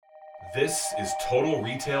This is Total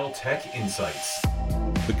Retail Tech Insights.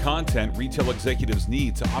 The content retail executives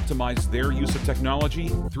need to optimize their use of technology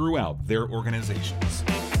throughout their organizations.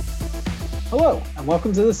 Hello, and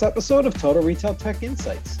welcome to this episode of Total Retail Tech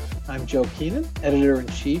Insights. I'm Joe Keenan,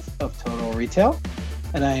 Editor-in-Chief of Total Retail,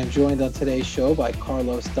 and I am joined on today's show by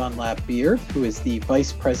Carlos Dunlap-Beard, who is the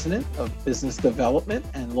Vice President of Business Development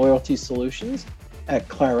and Loyalty Solutions at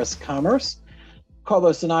Clarus Commerce.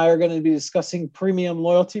 Carlos and I are going to be discussing premium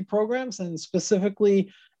loyalty programs and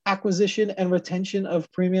specifically acquisition and retention of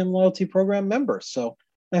premium loyalty program members. So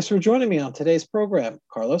thanks for joining me on today's program,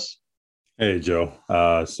 Carlos. Hey, Joe.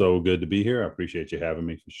 So good to be here. I appreciate you having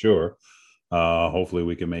me for sure. Hopefully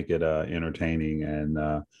we can make it entertaining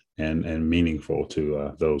and meaningful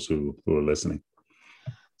to those who are listening.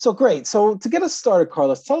 So great. So to get us started,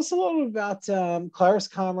 Carlos, tell us a little bit about Clarus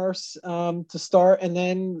Commerce to start, and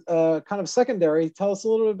then kind of secondary, tell us a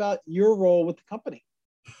little bit about your role with the company.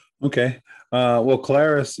 Okay. Well,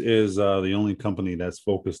 Clarus is the only company that's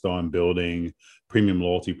focused on building premium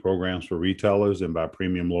loyalty programs for retailers. And by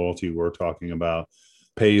premium loyalty, we're talking about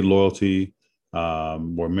paid loyalty,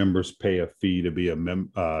 where members pay a fee to be a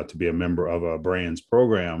member of a brand's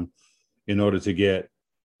program in order to get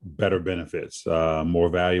better benefits, more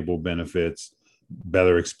valuable benefits,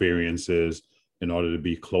 better experiences in order to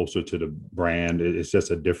be closer to the brand. It's just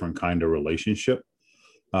a different kind of relationship.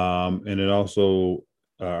 And it also,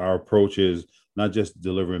 our approach is not just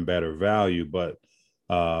delivering better value, but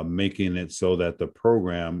making it so that the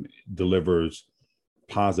program delivers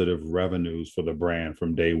positive revenues for the brand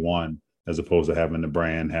from day one, as opposed to having the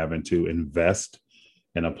brand having to invest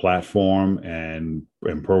in a platform and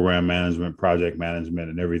program management, project management,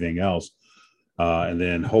 and everything else, and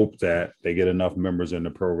then hope that they get enough members in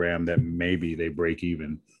the program that maybe they break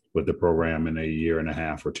even with the program in a year and a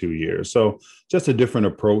half or 2 years. So just a different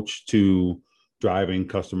approach to driving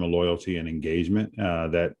customer loyalty and engagement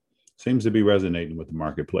that seems to be resonating with the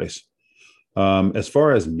marketplace. As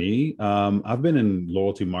far as me, I've been in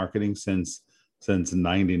loyalty marketing since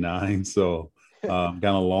 '99, so kind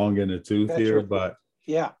of long in the tooth here, but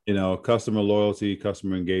yeah, customer loyalty,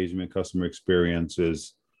 customer engagement, customer experience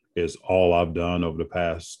is all I've done over the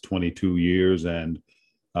past 22 years. And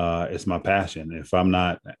it's my passion. If I'm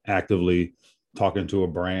not actively talking to a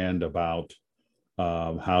brand about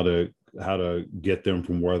how to get them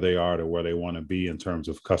from where they are to where they want to be in terms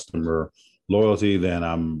of customer loyalty, then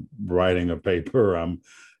I'm writing a paper. I'm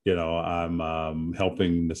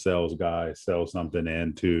helping the sales guy sell something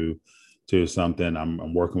into something.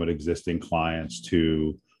 I'm working with existing clients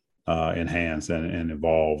to enhance and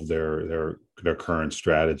evolve their current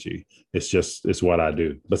strategy. It's what I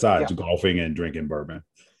do. Besides golfing and drinking bourbon,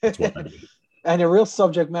 that's what I do. And a real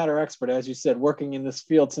subject matter expert, as you said, working in this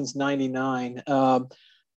field since '99.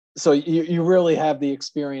 So you really have the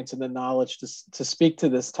experience and the knowledge to speak to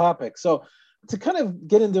this topic. So to kind of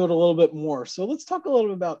get into it a little bit more. So let's talk a little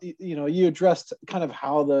bit about, you addressed kind of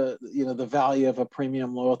how the value of a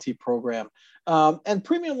premium loyalty program and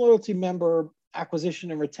premium loyalty member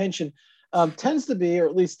acquisition and retention tends to be, or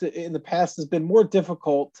at least in the past has been more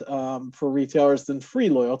difficult for retailers than free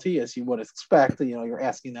loyalty, as you would expect. You're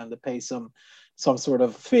asking them to pay some sort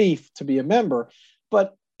of fee to be a member,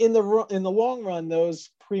 but in the long run,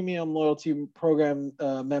 those premium loyalty program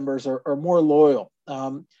members are more loyal.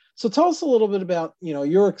 So tell us a little bit about,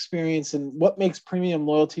 your experience and what makes premium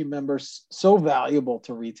loyalty members so valuable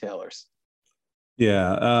to retailers.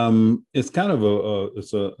 Yeah, it's kind of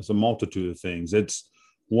it's a multitude of things. It's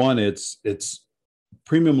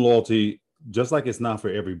premium loyalty, just like it's not for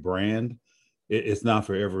every brand, it's not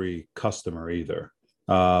for every customer either.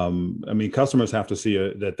 Customers have to see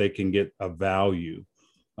that they can get a value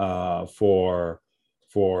for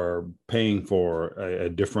paying for a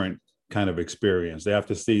different kind of experience. They have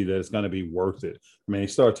to see that it's going to be worth it. They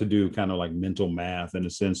start to do kind of like mental math in a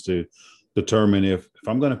sense to determine if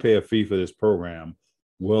I'm going to pay a fee for this program,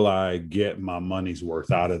 will I get my money's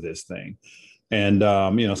worth out of this thing? And,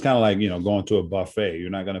 it's kind of like, going to a buffet. You're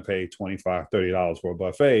not going to pay $25, $30 for a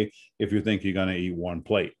buffet if you think you're going to eat one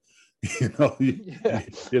plate. If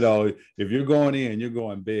you're going in, you're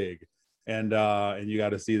going big, and you got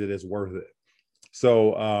to see that it's worth it.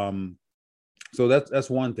 So that's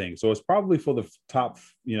one thing. So it's probably for the top,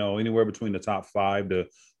 anywhere between the top 5 to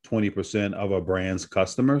 20% of a brand's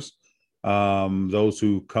customers, those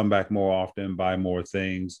who come back more often, buy more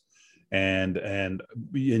things, and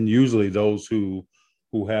usually those who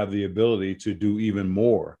have the ability to do even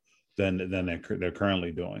more than they're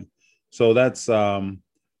currently doing. So that's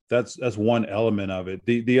one element of it.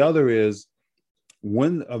 The other is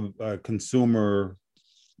when a consumer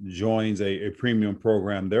joins a premium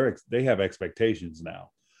program, they have expectations now.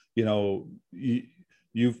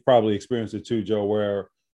 you've probably experienced it too, Joe, where,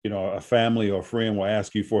 a family or friend will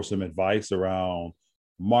ask you for some advice around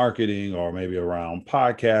marketing or maybe around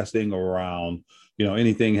podcasting or around,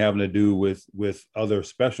 anything having to do with other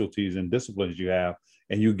specialties and disciplines you have,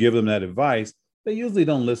 and you give them that advice. They usually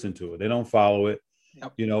don't listen to it. They don't follow it,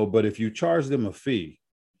 Yep. But if you charge them a fee,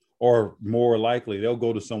 or more likely they'll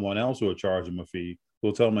go to someone else who will charge them a fee,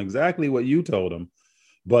 who'll tell them exactly what you told them,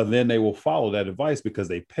 but then they will follow that advice because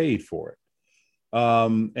they paid for it.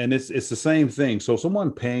 And it's the same thing. So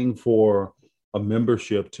someone paying for a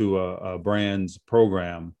membership to a brand's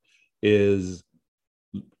program is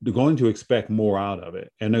going to expect more out of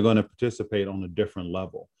it, and they're going to participate on a different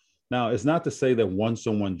level. Now, it's not to say that once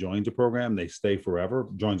someone joins a program, they stay forever,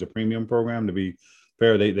 joins a premium program. To be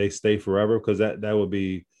fair, they stay forever, because that would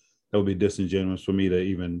be disingenuous for me to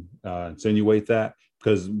even insinuate that,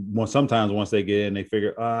 because sometimes once they get in, they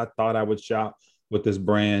figure, I thought I would shop with this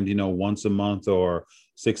brand, once a month or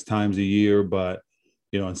 6 times a year, but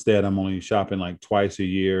instead I'm only shopping like twice a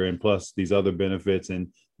year, and plus these other benefits, and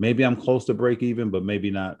maybe I'm close to break even, but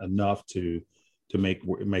maybe not enough to make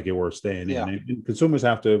it worth staying in. And consumers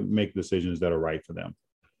have to make decisions that are right for them.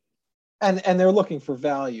 And they're looking for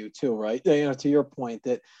value too, right? To your point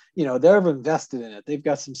that, they're invested in it. They've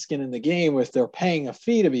got some skin in the game. If they're paying a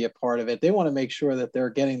fee to be a part of it, they want to make sure that they're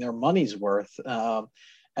getting their money's worth.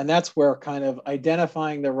 And that's where kind of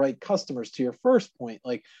identifying the right customers, to your first point,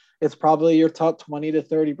 like it's probably your top 20 to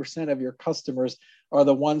 30% of your customers are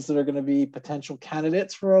the ones that are going to be potential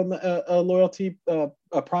candidates for a loyalty,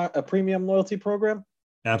 a premium loyalty program.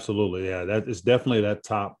 Absolutely. Yeah. That is definitely that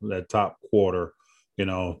top quarter,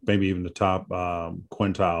 maybe even the top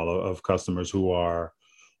quintile of customers who are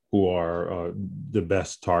the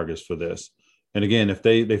best targets for this. And again, if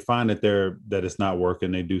they find that it's not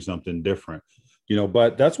working, they do something different,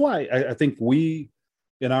 but that's why I think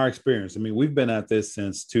in our experience, we've been at this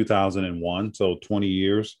since 2001, so 20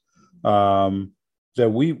 years, that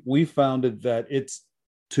we found it that it's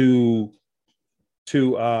to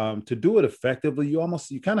do it effectively,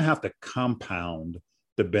 you kind of have to compound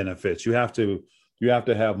the benefits. You have to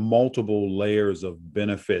have multiple layers of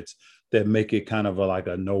benefits that make it kind of like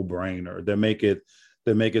a no-brainer, that make it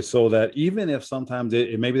so that even if sometimes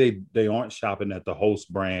maybe they aren't shopping at the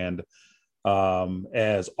host brand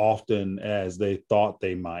as often as they thought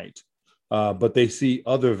they might, but they see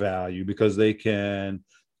other value because they can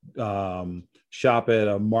shop at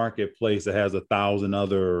a marketplace that has 1,000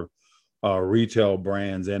 other retail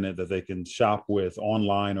brands in it that they can shop with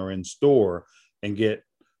online or in store and get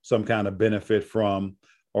some kind of benefit from,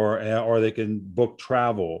 or they can book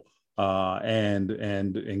travel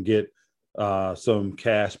and get some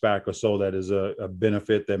cash back or so. That is a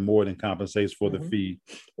benefit that more than compensates for the fee,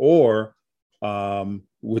 or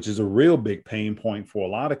which is a real big pain point for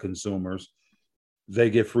a lot of consumers, they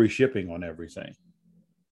get free shipping on everything.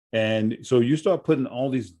 And so you start putting all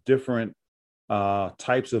these different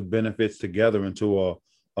types of benefits together into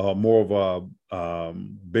a more of a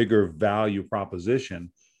bigger value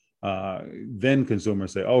proposition. Then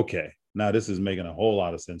consumers say, okay, now this is making a whole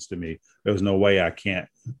lot of sense to me. There's no way I can't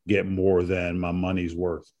get more than my money's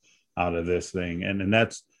worth out of this thing. And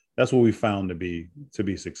that's what we found to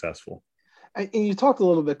be successful. And you talked a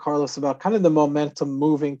little bit, Carlos, about kind of the momentum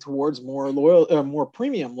moving towards more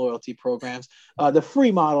premium loyalty programs. The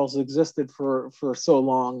free models existed for so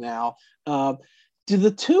long now. Do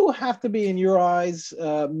the two have to be, in your eyes,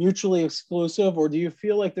 mutually exclusive, or do you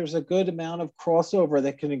feel like there's a good amount of crossover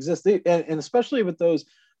that can exist? And especially with those,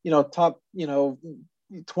 top,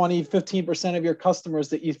 20, 15% of your customers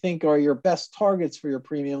that you think are your best targets for your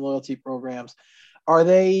premium loyalty programs. Are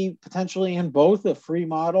they potentially in both a free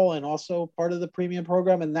model and also part of the premium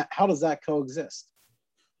program? And how does that coexist?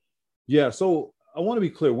 Yeah, so I want to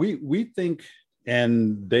be clear. We think,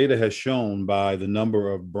 and data has shown by the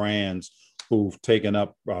number of brands who've taken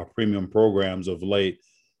up premium programs of late,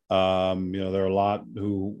 there are a lot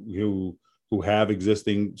who have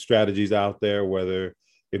existing strategies out there, whether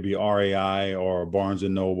it be RAI or Barnes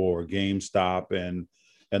and Noble or GameStop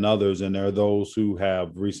and others. And there are those who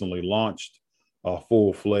have recently launched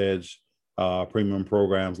full-fledged premium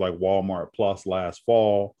programs like Walmart Plus last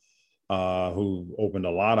fall, who opened a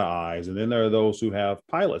lot of eyes. And then there are those who have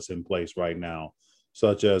pilots in place right now,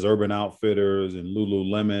 such as Urban Outfitters and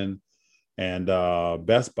Lululemon and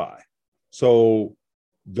Best Buy. So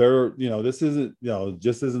this isn't,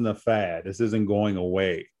 just isn't a fad. This isn't going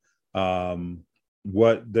away.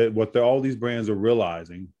 What all these brands are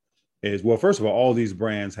realizing is, well, first of all these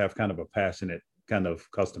brands have kind of a passionate kind of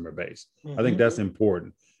customer base. Mm-hmm. I think that's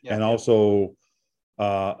important. Yeah. And also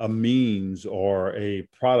a means or a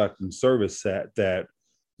product and service set that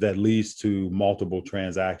that leads to multiple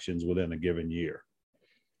transactions within a given year.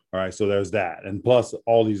 All right, so there's that. And plus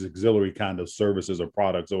all these auxiliary kind of services or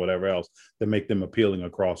products or whatever else that make them appealing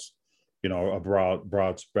across, a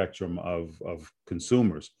broad spectrum of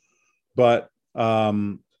consumers. But,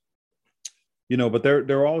 but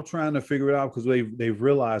they're all trying to figure it out because they've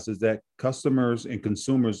realized is that customers and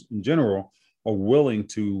consumers in general are willing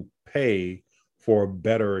to pay for a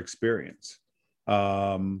better experience.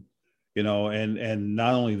 And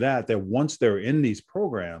not only that once they're in these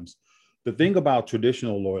programs, the thing about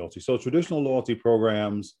traditional loyalty. So traditional loyalty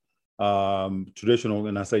programs, traditional,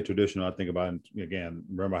 and I say traditional, I think about, again,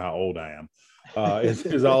 remember how old I am.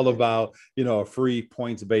 It's all about, a free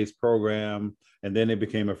points-based program. And then it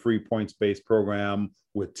became a free points-based program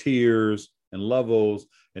with tiers and levels.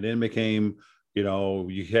 And then it became,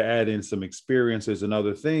 you add in some experiences and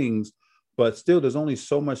other things, but still there's only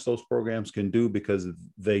so much those programs can do because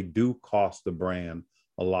they do cost the brand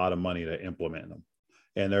a lot of money to implement them.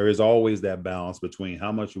 And there is always that balance between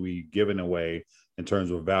how much we giving away in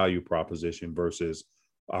terms of value proposition versus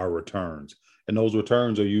our returns. And those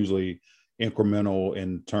returns are usually incremental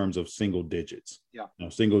in terms of single digits. Yeah.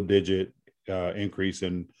 Single digit increase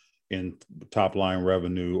in top line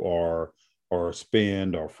revenue or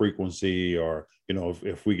spend or frequency, or,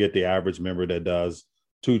 if we get the average member that does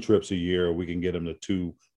 2 trips a year, we can get them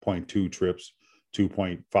to 2.2 trips,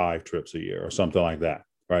 2.5 trips a year or something like that,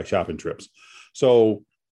 right? Shopping trips. So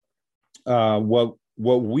what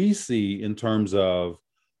we see in terms of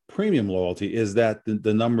premium loyalty is that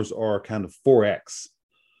the numbers are kind of 4x,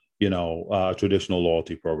 traditional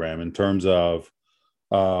loyalty program in terms of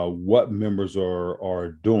what members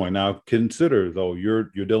are doing. Now, consider though,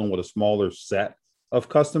 you're dealing with a smaller set of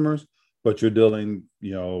customers, but you're dealing,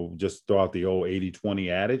 just throughout the old 80-20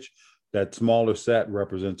 adage, that smaller set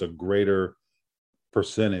represents a greater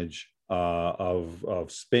percentage of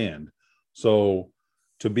spend. So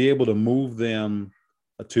to be able to move them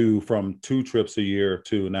from 2 trips a year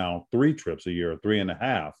to now 3 trips a year,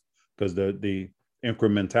 3.5, because the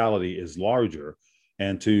incrementality is larger,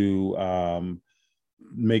 and to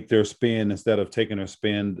make their spend, instead of taking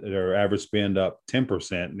their average spend up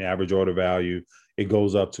 10% in the average order value, it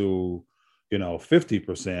goes up to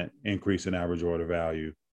 50% increase in average order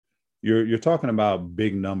value. You're talking about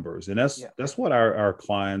big numbers, and that's what our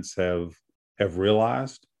clients have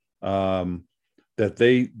realized. That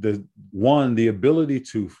the ability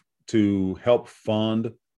to help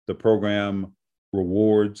fund the program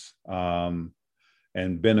rewards and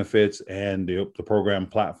benefits and the program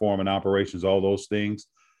platform and operations, all those things,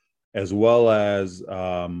 as well as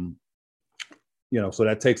so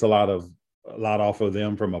that takes a lot off of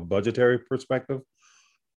them from a budgetary perspective.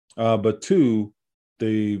 But 2,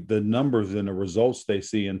 the numbers and the results they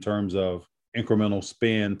see in terms of incremental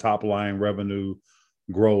spend, top line revenue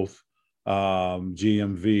growth,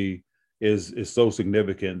 GMV is so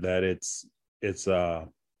significant that it's just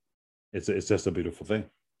a beautiful thing.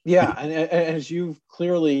 Yeah, and as you've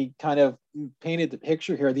clearly kind of painted the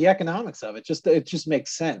picture here, the economics of it just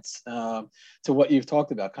makes sense to what you've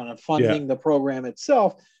talked about, kind of funding the program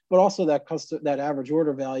itself, but also that average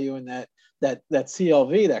order value and that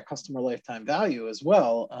CLV, that customer lifetime value as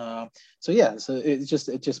well. So it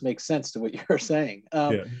just makes sense to what you're saying.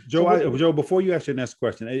 Joe, before you ask your next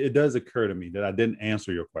question, it does occur to me that I didn't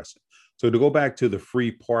answer your question. So to go back to the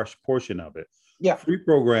free portion of it, free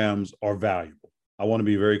programs are valuable. I want to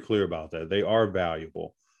be very clear about that. They are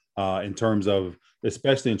valuable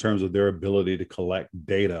especially in terms of their ability to collect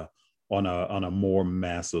data on a more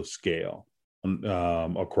massive scale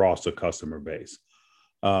across the customer base.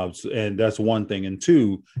 And that's one thing. And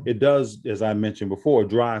 2, it does, as I mentioned before,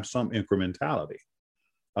 drive some incrementality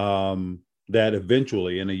that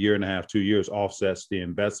eventually in a year and a half, 2 years offsets the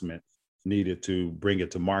investment needed to bring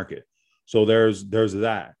it to market. So there's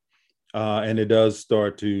that. And it does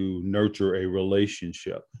start to nurture a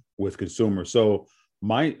relationship with consumers. So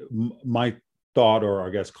my thought, or I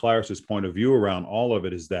guess Clarus's point of view around all of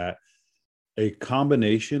it, is that a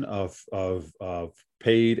combination of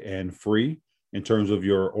paid and free in terms of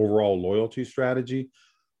your overall loyalty strategy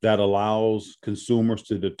that allows consumers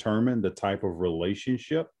to determine the type of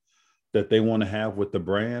relationship that they want to have with the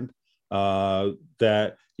brand,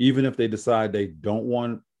 that even if they decide they don't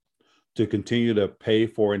want to continue to pay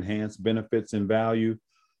for enhanced benefits and value,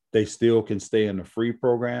 they still can stay in the free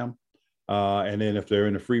program. And then if they're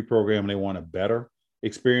in the free program and they want a better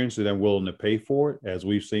experience, they're willing to pay for it, as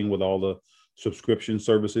we've seen with all the subscription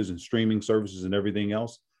services and streaming services and everything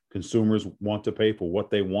else. Consumers want to pay for what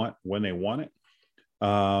they want when they want it.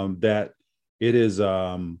 That it is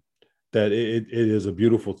a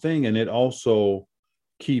beautiful thing, and it also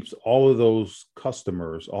keeps all of those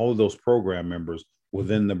customers, all of those program members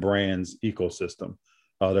within the brand's ecosystem,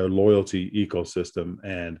 their loyalty ecosystem,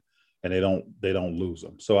 and they don't lose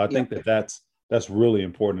them. So I think that's really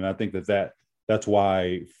important. And I think that's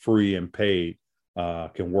why free and paid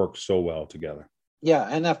can work so well together. Yeah,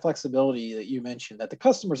 and that flexibility that you mentioned, that the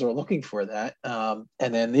customers are looking for that, and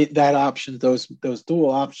then that option, those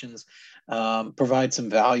dual options, provide some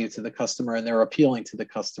value to the customer, and they're appealing to the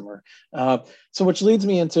customer. So, which leads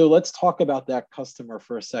me into, let's talk about that customer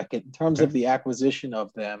for a second in terms of the acquisition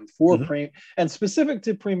of them for premium and specific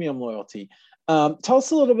to premium loyalty. Tell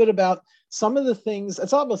us a little bit about some of the things.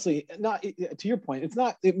 It's obviously not, to your point,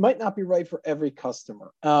 it might not be right for every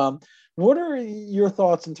customer. What are your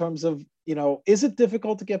thoughts in terms of, is it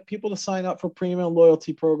difficult to get people to sign up for premium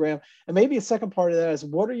loyalty program? And maybe a second part of that is,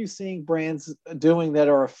 what are you seeing brands doing that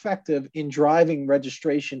are effective in driving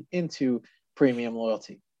registration into premium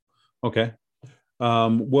loyalty? Okay.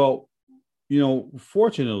 Well,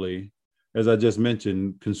 fortunately, as I just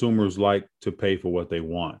mentioned, consumers like to pay for what they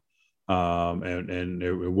want. And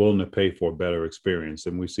they're willing to pay for a better experience.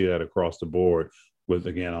 And we see that across the board with,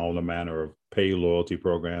 again, all the manner of pay loyalty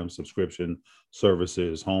programs, subscription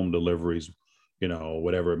services, home deliveries,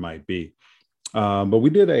 whatever it might be. But we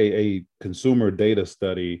did a consumer data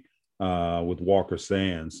study with Walker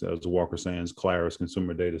Sands, as the Walker Sands Clarus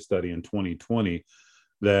consumer data study in 2020,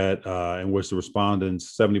 that in which the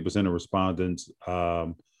respondents, 70% of respondents,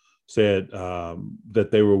 said that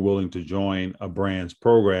they were willing to join a brand's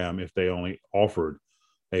program if they only offered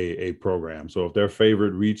a program. So if their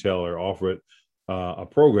favorite retailer offered a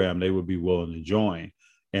program, they would be willing to join.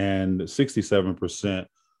 And 67%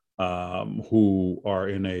 who are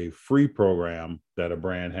in a free program that a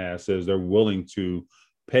brand has says they're willing to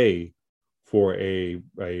pay for a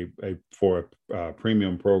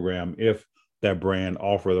premium program if that brand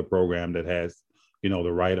offer the program that has, the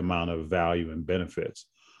right amount of value and benefits.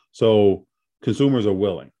 So consumers are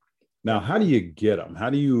willing. Now, how do you get them? How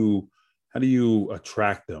do you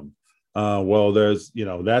attract them? Well,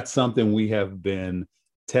 that's something we have been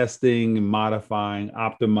testing, modifying,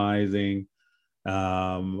 optimizing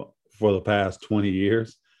for the past 20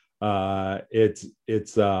 years.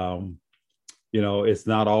 It's not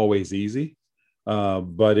always easy,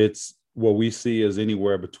 but it's what we see is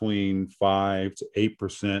anywhere between 5 to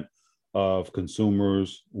 8% of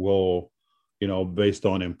consumers will, based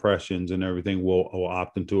on impressions and everything, will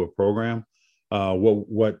opt into a program.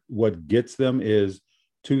 What gets them is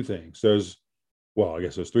two things. There's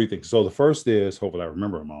three things. So the first is, hopefully I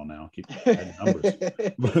remember them all now. Keep adding numbers.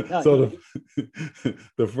 So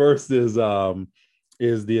the first is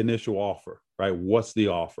the initial offer, right? What's the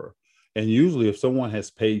offer? And usually, if someone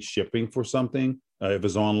has paid shipping for something, if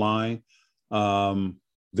it's online,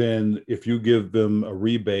 then if you give them a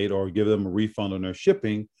rebate or give them a refund on their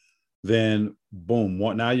shipping, then boom,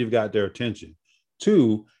 now you've got their attention.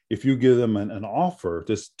 Two, if you give them an offer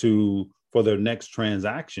for their next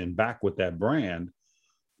transaction back with that brand,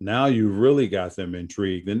 now you've really got them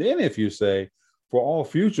intrigued. And then if you say, for all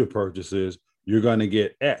future purchases, you're going to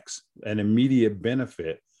get X, an immediate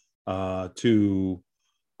benefit to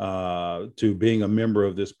being a member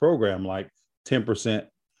of this program, like 10%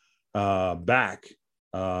 back,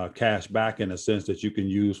 cash back, in a sense that you can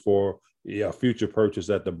use for future purchase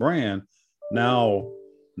at the brand. Now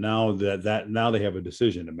they have a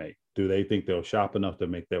decision to make. Do they think they'll shop enough to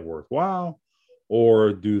make that worthwhile,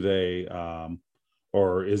 or do they,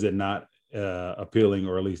 or is it not appealing,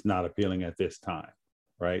 or at least not appealing at this time,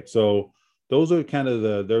 right? So those are kind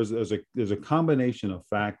of there's a combination of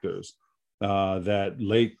factors that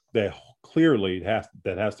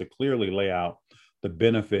has to clearly lay out the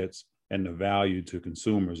benefits and the value to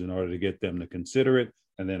consumers in order to get them to consider it,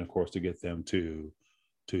 and then of course to get them to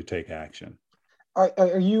take action.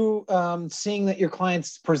 Are you seeing that your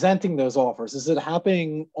clients presenting those offers? Is it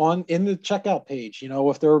happening in the checkout page,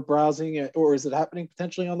 if they're browsing it, or is it happening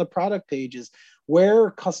potentially on the product pages? Where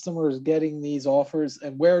are customers getting these offers,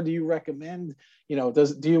 and where do you recommend,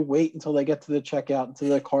 do you wait until they get to the checkout, into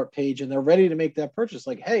the cart page, and they're ready to make that purchase?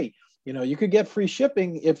 Like, hey, you could get free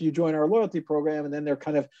shipping if you join our loyalty program, and then they're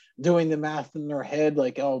kind of doing the math in their head,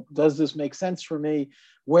 like, oh, does this make sense for me?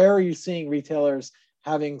 Where are you seeing retailers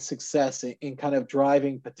having success in kind of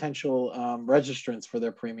driving potential registrants for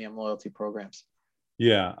their premium loyalty programs?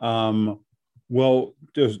 Yeah. Well,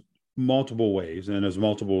 there's multiple ways, and there's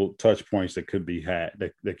multiple touch points that could be had,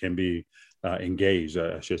 that can be engaged,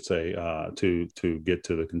 I should say, to get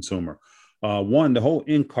to the consumer. One, the whole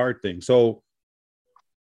in-cart thing. So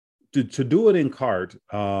to do it in cart,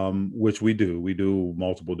 which we do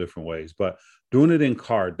multiple different ways, but doing it in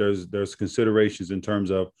cart, there's considerations in terms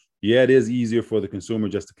of Yeah, it is easier for the consumer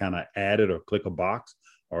just to kind of add it or click a box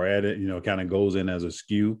or add it, kind of goes in as a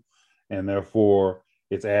SKU, and therefore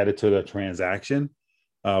it's added to the transaction,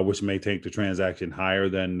 which may take the transaction higher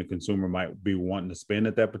than the consumer might be wanting to spend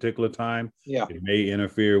at that particular time. Yeah. It may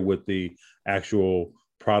interfere with the actual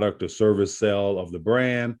product or service sale of the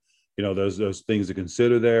brand. There's things to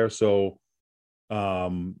consider there. So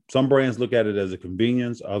some brands look at it as a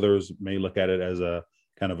convenience. Others may look at it as a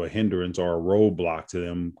kind of a hindrance or a roadblock to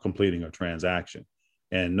them completing a transaction.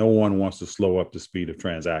 And no one wants to slow up the speed of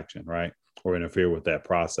transaction, right? Or interfere with that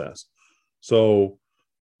process. So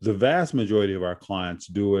the vast majority of our clients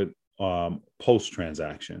do it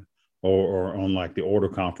post-transaction or on like the order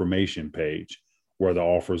confirmation page where the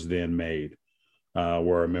offer is then made,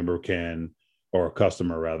 where a member can, or a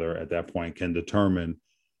customer rather, at that point can determine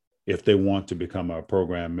if they want to become a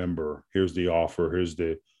program member. Here's the offer. Here's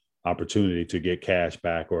the opportunity to get cash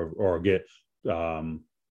back or get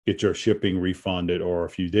your shipping refunded. Or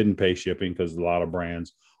if you didn't pay shipping, because a lot of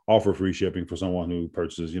brands offer free shipping for someone who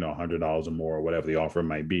purchases, $100 or more, or whatever the offer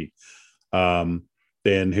might be.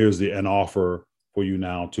 Then here's an offer for you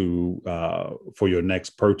now for your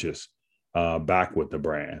next purchase back with the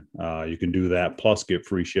brand. You can do that, plus get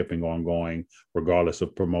free shipping ongoing, regardless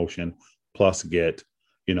of promotion, plus get,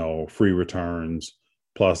 free returns,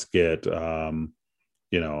 plus get,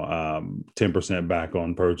 10% back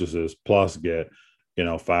on purchases, plus get,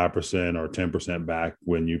 5% or 10% back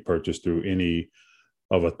when you purchase through any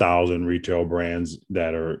of 1,000 retail brands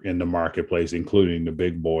that are in the marketplace, including the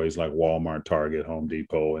big boys like Walmart, Target, Home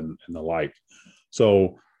Depot, and the like.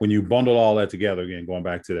 So when you bundle all that together, again, going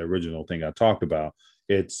back to the original thing I talked about,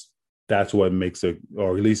 that's what makes it,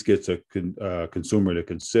 or at least gets a consumer to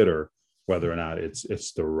consider whether or not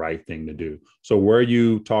it's the right thing to do. So where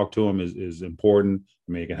you talk to them is important.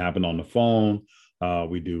 I mean, it can happen on the phone.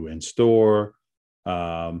 We do in store.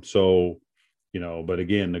 But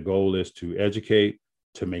again, the goal is to educate,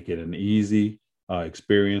 to make it an easy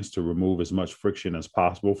experience, to remove as much friction as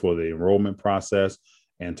possible for the enrollment process,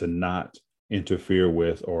 and to not interfere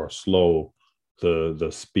with or slow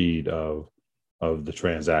the speed of the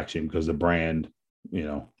transaction, because the brand,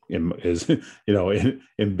 is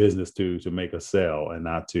in business to make a sale and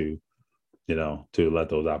not to let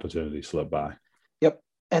those opportunities slip by. Yep.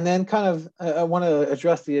 And then kind of, I want to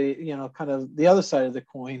address the, kind of the other side of the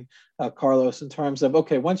coin, Carlos, in terms of,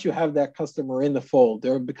 okay, once you have that customer in the fold,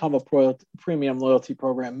 they're become a premium loyalty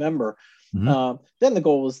program member. Mm-hmm. Then the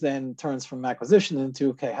goal turns from acquisition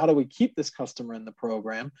into, okay, how do we keep this customer in the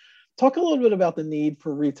program? Talk a little bit about the need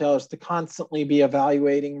for retailers to constantly be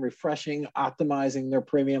evaluating, refreshing, optimizing their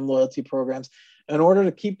premium loyalty programs in order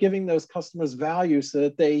to keep giving those customers value so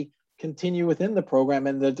that they continue within the program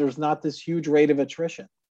and that there's not this huge rate of attrition.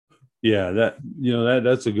 Yeah,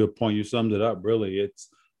 that's a good point. You summed it up, really. It's,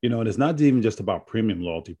 and it's not even just about premium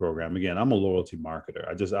loyalty program. Again, I'm a loyalty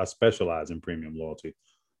marketer. I specialize in premium loyalty,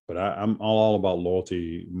 but I'm all about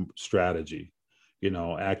loyalty strategy,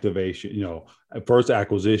 activation, first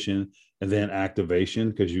acquisition and then activation,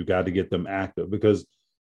 because you got to get them active. Because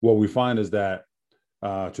what we find is that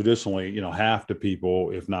traditionally, half the people,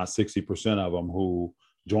 if not 60% of them who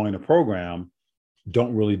join a program,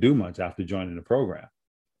 don't really do much after joining the program.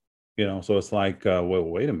 So it's like, well,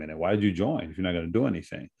 wait a minute, why did you join if you're not going to do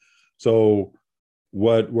anything? So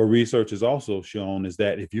what research has also shown is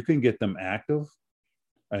that if you can get them active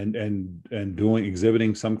and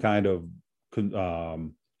exhibiting some kind of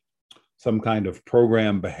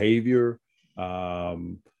program behavior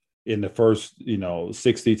in the first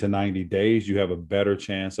 60 to 90 days, you have a better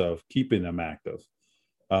chance of keeping them active.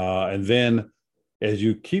 And then as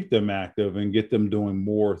you keep them active and get them doing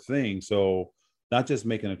more things, so not just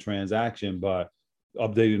making a transaction, but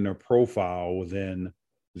updating their profile within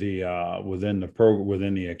their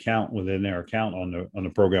account on the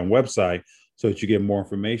program website, so that you get more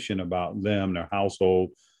information about them, their household.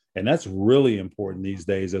 And that's really important these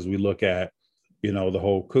days as we look at, the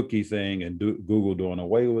whole cookie thing and Google doing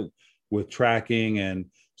away with tracking. And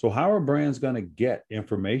so how are brands going to get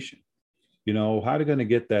information? How are they going to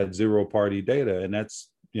get that zero party data? And that's,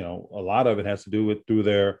 a lot of it has to do with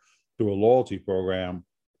through a loyalty program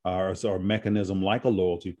or a mechanism like a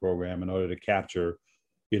loyalty program, in order to capture,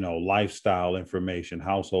 lifestyle information,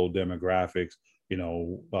 household demographics,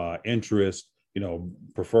 interest,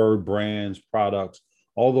 preferred brands, products,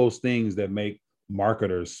 all those things that make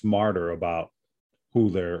marketers smarter about who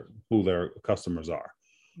their customers are.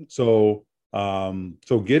 So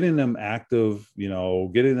getting them active,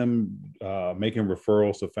 getting them making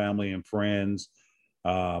referrals to family and friends,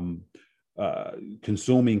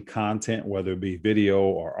 consuming content, whether it be video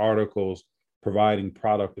or articles, providing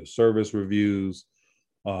product or service reviews,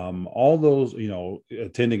 all those,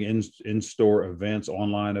 attending in-store events,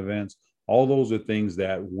 online events, all those are things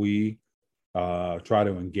that we try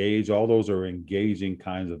to engage. All those are engaging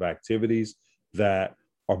kinds of activities that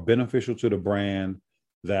are beneficial to the brand,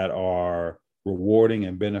 that are rewarding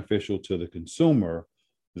and beneficial to the consumer,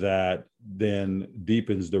 that then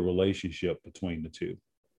deepens the relationship between the two.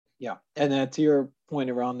 Yeah, and to your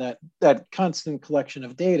point around that constant collection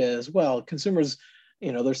of data as well, consumers,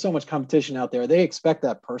 there's so much competition out there. They expect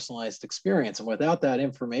that personalized experience, and without that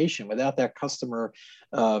information, without that customer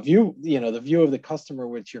view, the view of the customer,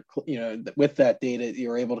 which with that data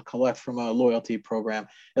you're able to collect from a loyalty program,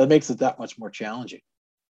 it makes it that much more challenging.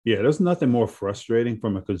 Yeah, there's nothing more frustrating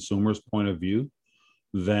from a consumer's point of view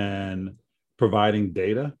than providing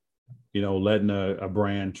data, letting a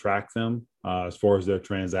brand track them as far as their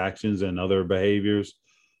transactions and other behaviors,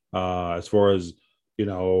 as far as,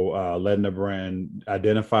 letting the brand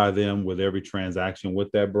identify them with every transaction with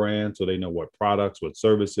that brand, so they know what products, what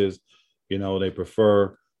services, they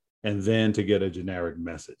prefer, and then to get a generic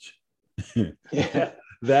message. Yeah.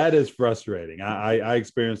 That is frustrating. I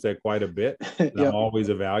experienced that quite a bit. Yep. I'm always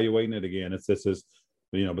evaluating it. Again, it's just,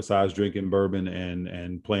 besides drinking bourbon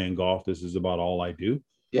and playing golf, this is about all I do.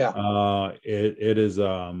 Yeah.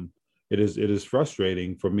 It is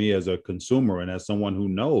frustrating for me as a consumer and as someone who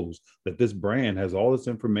knows that this brand has all this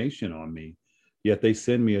information on me, yet they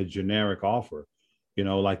send me a generic offer,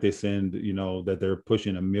 like they send, that they're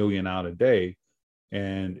pushing 1 million out a day,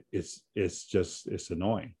 and it's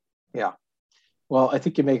annoying. Yeah. Well, I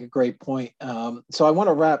think you make a great point. So I want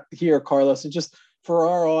to wrap here, Carlos, and just for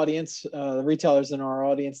our audience, the retailers in our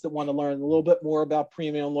audience that want to learn a little bit more about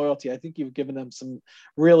premium loyalty, I think you've given them some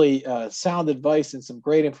really sound advice and some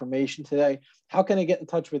great information today. How can they get in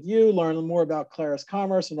touch with you, learn more about Clarus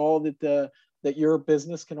Commerce and all that your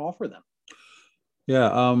business can offer them? Yeah.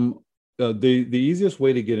 The easiest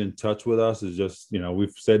way to get in touch with us is just,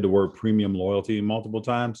 we've said the word premium loyalty multiple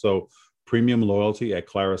times. So premium loyalty at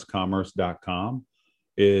claruscommerce.com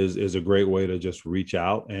is a great way to just reach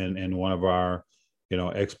out, and one of our,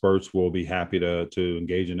 experts will be happy to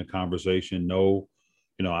engage in a conversation. No,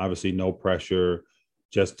 obviously no pressure,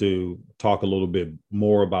 just to talk a little bit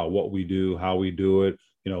more about what we do, how we do it,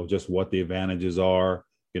 just what the advantages are,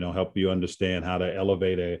 help you understand how to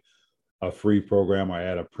elevate a free program or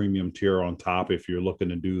add a premium tier on top if you're looking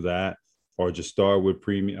to do that, or just start with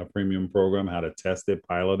a premium program, how to test it,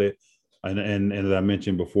 pilot it. And as I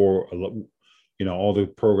mentioned before, all the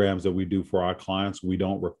programs that we do for our clients, we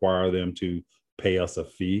don't require them to pay us a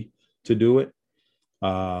fee to do it.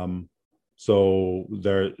 So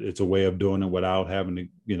it's a way of doing it without having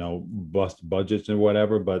to, bust budgets and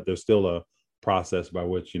whatever, but there's still a process by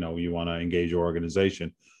which, you want to engage your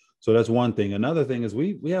organization. So that's one thing. Another thing is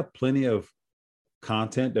we have plenty of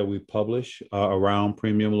content that we publish around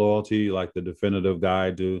premium loyalty, like the definitive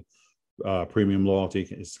guide to premium loyalty.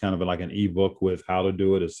 It's kind of like an ebook with how to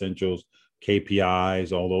do it, essentials,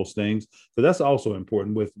 KPIs, all those things. So that's also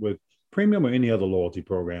important with premium or any other loyalty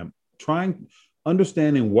program.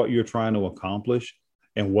 Understanding what you're trying to accomplish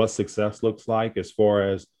and what success looks like as far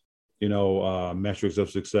as, metrics of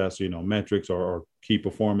success, metrics or key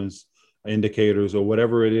performance indicators or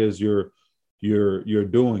whatever it is you're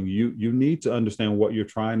doing. You need to understand what you're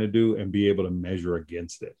trying to do and be able to measure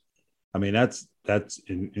against it. I mean, that's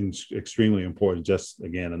extremely important. Just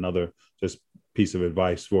again, another just piece of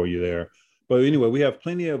advice for you there. But anyway, we have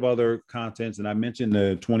plenty of other contents, and I mentioned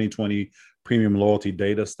the 2020 Premium Loyalty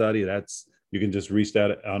Data Study. You can just reach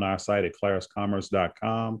that on our site at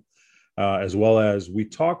claruscommerce.com, as well as we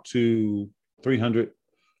talked to 300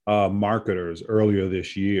 marketers earlier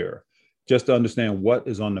this year, just to understand what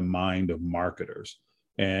is on the mind of marketers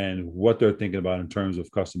and what they're thinking about in terms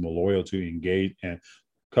of customer loyalty, and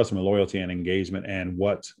engagement, and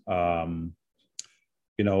what,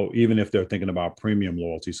 even if they're thinking about premium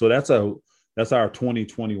loyalty. So that's our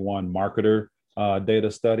 2021 marketer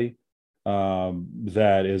data study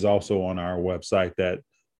that is also on our website that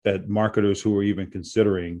marketers who are even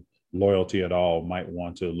considering loyalty at all might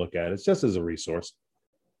want to look at. It's just as a resource.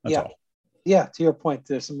 That's all. Yeah, to your point,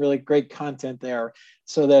 there's some really great content there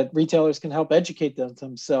so that retailers can help educate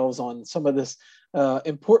themselves on some of this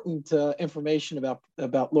important information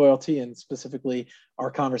about loyalty, and specifically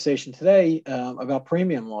our conversation today about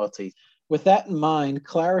premium loyalty. With that in mind,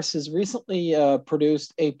 Clarus has recently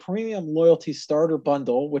produced a premium loyalty starter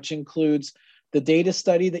bundle, which includes the data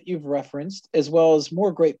study that you've referenced, as well as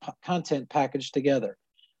more great content packaged together.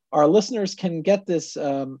 Our listeners can get this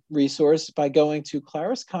resource by going to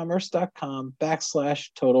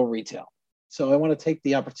claruscommerce.com/total retail. So I want to take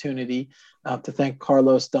the opportunity to thank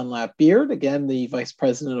Carlos Dunlap-Beard, again, the Vice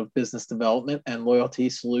President of Business Development and Loyalty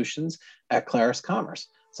Solutions at Clarus Commerce.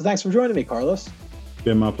 So thanks for joining me, Carlos.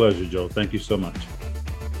 Been my pleasure, Joe. Thank you so much.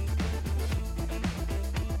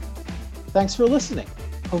 Thanks for listening.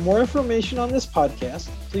 For more information on this podcast,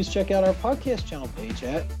 please check out our podcast channel page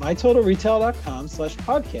at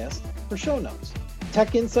mytotalretail.com/podcast for show notes.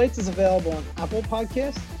 Tech Insights is available on Apple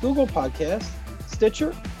Podcasts, Google Podcasts,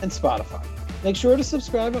 Stitcher, and Spotify. Make sure to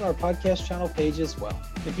subscribe on our podcast channel page as well.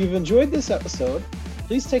 If you've enjoyed this episode,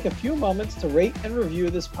 please take a few moments to rate and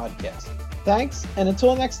review this podcast. Thanks, and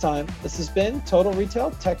until next time, this has been Total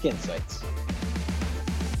Retail Tech Insights.